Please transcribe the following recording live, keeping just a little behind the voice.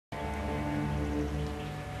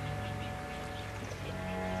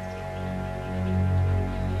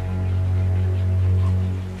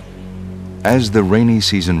As the rainy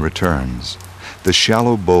season returns, the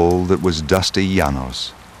shallow bowl that was dusty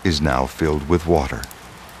llanos is now filled with water.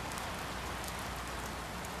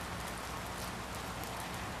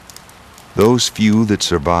 Those few that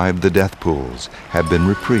survived the death pools have been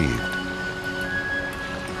reprieved.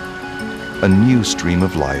 A new stream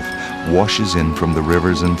of life washes in from the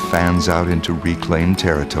rivers and fans out into reclaimed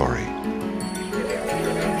territory.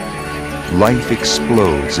 Life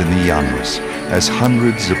explodes in the llanos as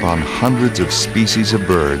hundreds upon hundreds of species of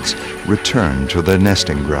birds return to their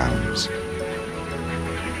nesting grounds.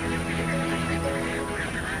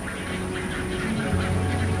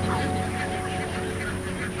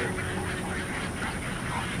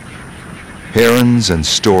 Herons and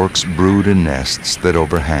storks brood in nests that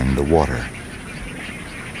overhang the water.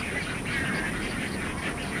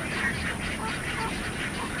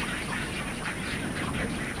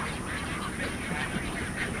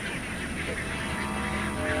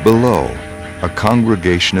 Below, a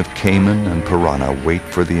congregation of caiman and piranha wait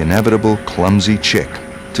for the inevitable clumsy chick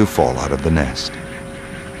to fall out of the nest.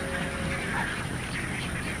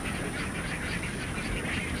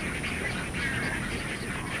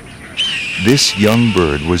 This young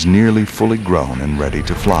bird was nearly fully grown and ready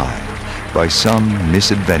to fly. By some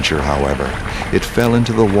misadventure, however, it fell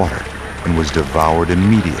into the water and was devoured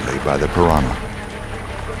immediately by the piranha.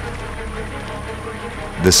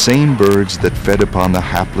 The same birds that fed upon the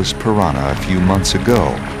hapless piranha a few months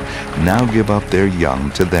ago now give up their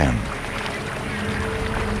young to them.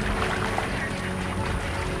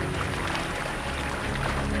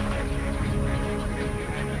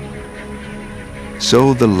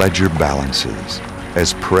 So the ledger balances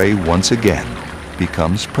as prey once again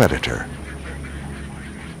becomes predator.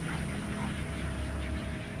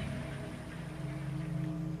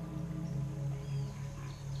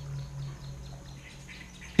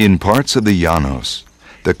 In parts of the llanos,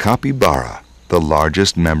 the capybara, the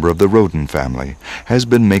largest member of the rodent family, has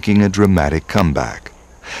been making a dramatic comeback.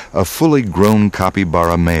 A fully grown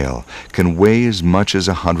capybara male can weigh as much as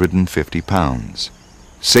 150 pounds.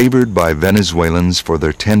 Savored by Venezuelans for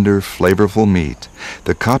their tender, flavorful meat,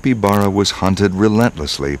 the capybara was hunted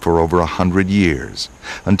relentlessly for over 100 years,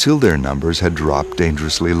 until their numbers had dropped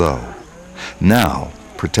dangerously low. Now,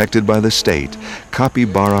 protected by the state,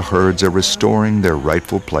 capybara herds are restoring their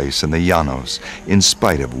rightful place in the llanos in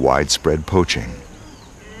spite of widespread poaching.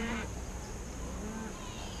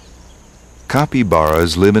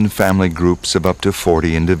 Capybaras live in family groups of up to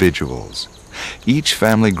 40 individuals. Each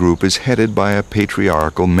family group is headed by a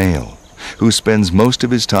patriarchal male, who spends most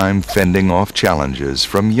of his time fending off challenges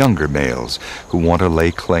from younger males who want to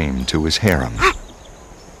lay claim to his harem.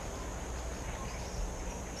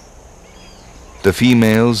 The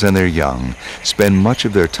females and their young spend much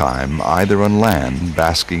of their time either on land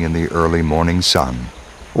basking in the early morning sun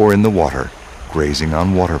or in the water grazing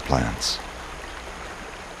on water plants.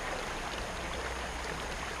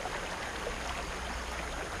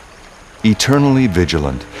 Eternally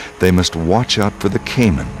vigilant, they must watch out for the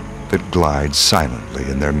caiman that glides silently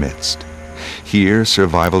in their midst. Here,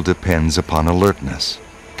 survival depends upon alertness.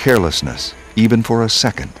 Carelessness, even for a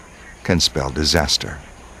second, can spell disaster.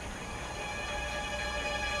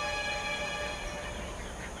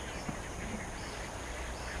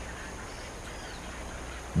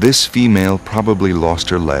 This female probably lost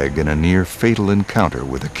her leg in a near-fatal encounter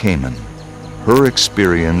with a caiman. Her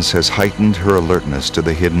experience has heightened her alertness to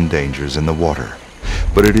the hidden dangers in the water,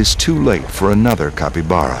 but it is too late for another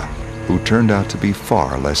capybara, who turned out to be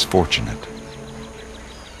far less fortunate.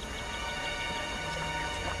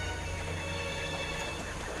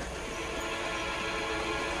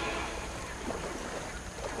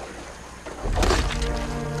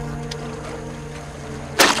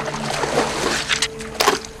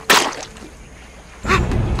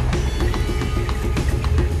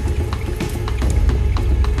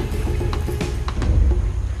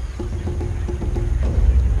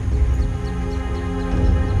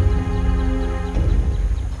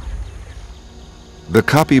 The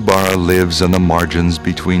capybara lives on the margins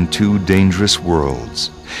between two dangerous worlds.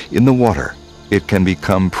 In the water, it can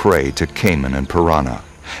become prey to caiman and piranha,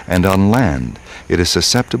 and on land, it is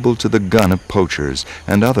susceptible to the gun of poachers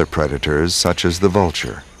and other predators such as the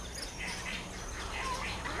vulture.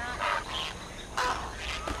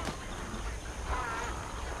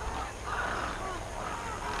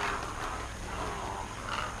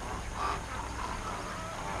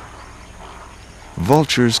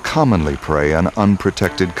 Vultures commonly prey on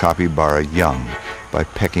unprotected capybara young by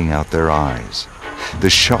pecking out their eyes. The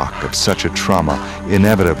shock of such a trauma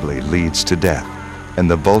inevitably leads to death, and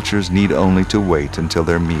the vultures need only to wait until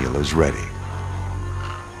their meal is ready.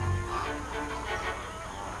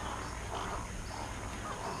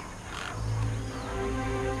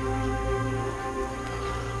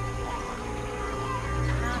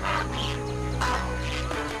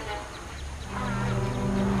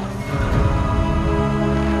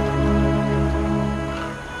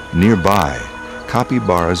 Nearby,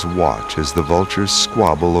 capybaras watch as the vultures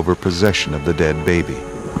squabble over possession of the dead baby.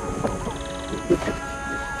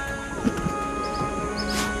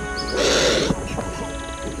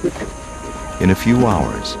 In a few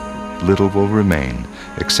hours, little will remain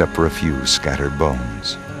except for a few scattered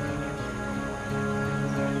bones.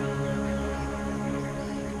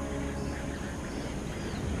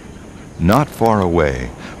 Not far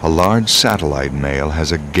away, a large satellite male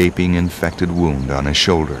has a gaping infected wound on his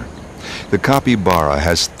shoulder. The capybara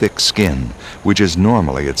has thick skin, which is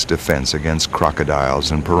normally its defense against crocodiles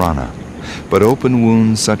and piranha. But open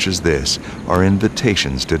wounds such as this are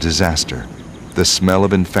invitations to disaster. The smell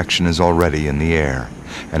of infection is already in the air,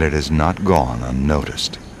 and it has not gone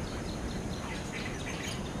unnoticed.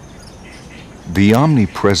 The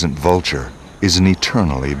omnipresent vulture is an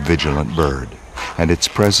eternally vigilant bird, and its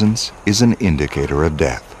presence is an indicator of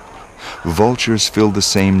death. Vultures fill the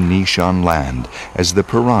same niche on land as the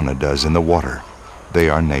piranha does in the water. They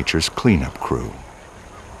are nature's cleanup crew.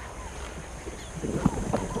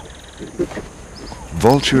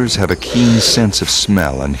 Vultures have a keen sense of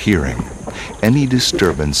smell and hearing. Any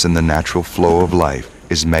disturbance in the natural flow of life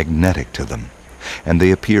is magnetic to them, and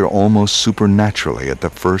they appear almost supernaturally at the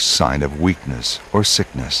first sign of weakness or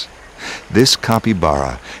sickness. This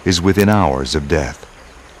capybara is within hours of death.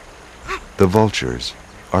 The vultures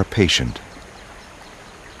are patient.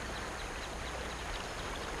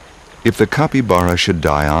 If the capybara should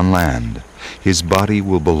die on land, his body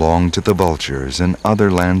will belong to the vultures and other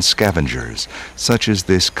land scavengers, such as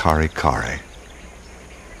this kare-kare.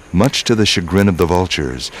 Much to the chagrin of the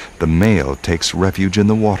vultures, the male takes refuge in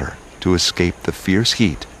the water to escape the fierce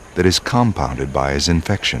heat that is compounded by his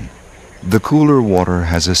infection. The cooler water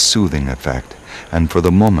has a soothing effect, and for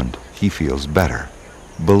the moment he feels better.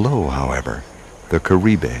 Below, however, the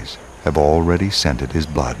caribes have already scented his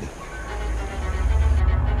blood.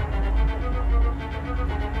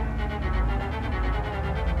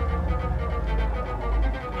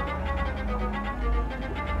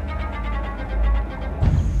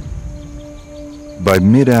 By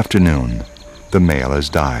mid-afternoon, the male has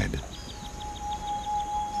died.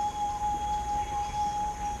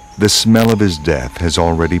 The smell of his death has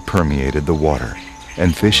already permeated the water,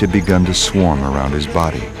 and fish have begun to swarm around his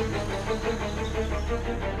body.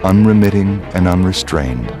 Unremitting and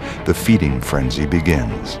unrestrained, the feeding frenzy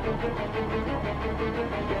begins.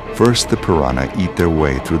 First, the piranha eat their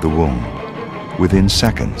way through the wound. Within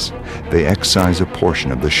seconds, they excise a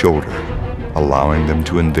portion of the shoulder, allowing them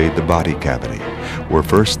to invade the body cavity, where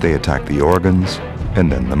first they attack the organs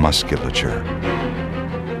and then the musculature.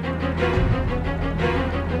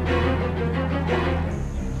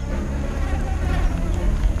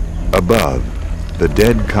 Above, the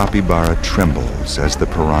dead capybara trembles as the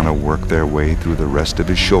piranha work their way through the rest of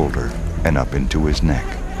his shoulder and up into his neck.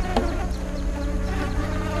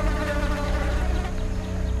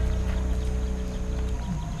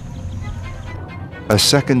 A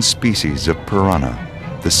second species of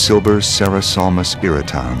piranha, the silver Cerasalmus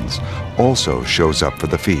irritans, also shows up for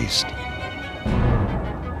the feast.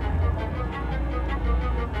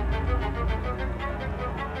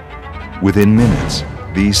 Within minutes,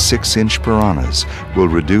 these 6-inch piranhas will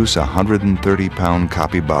reduce a 130-pound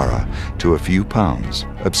capybara to a few pounds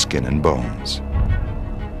of skin and bones.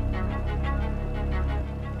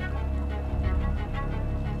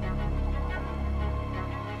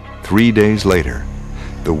 Three days later,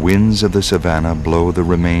 the winds of the savannah blow the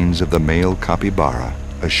remains of the male capybara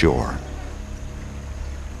ashore.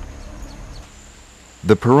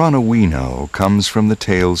 The piranha we know comes from the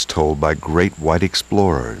tales told by great white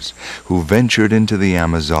explorers who ventured into the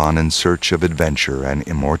Amazon in search of adventure and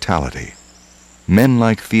immortality. Men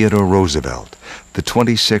like Theodore Roosevelt, the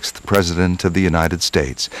 26th President of the United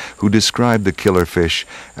States, who described the killer fish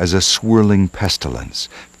as a swirling pestilence,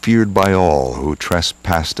 feared by all who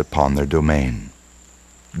trespassed upon their domain.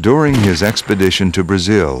 During his expedition to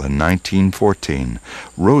Brazil in 1914,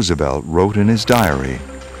 Roosevelt wrote in his diary,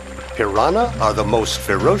 "Piranha are the most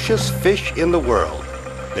ferocious fish in the world.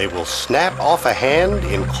 They will snap off a hand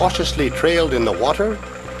incautiously trailed in the water.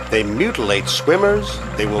 They mutilate swimmers.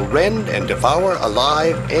 They will rend and devour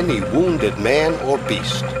alive any wounded man or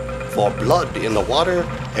beast. For blood in the water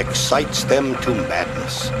excites them to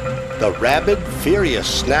madness. The rabid, furious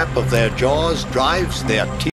snap of their jaws drives their teeth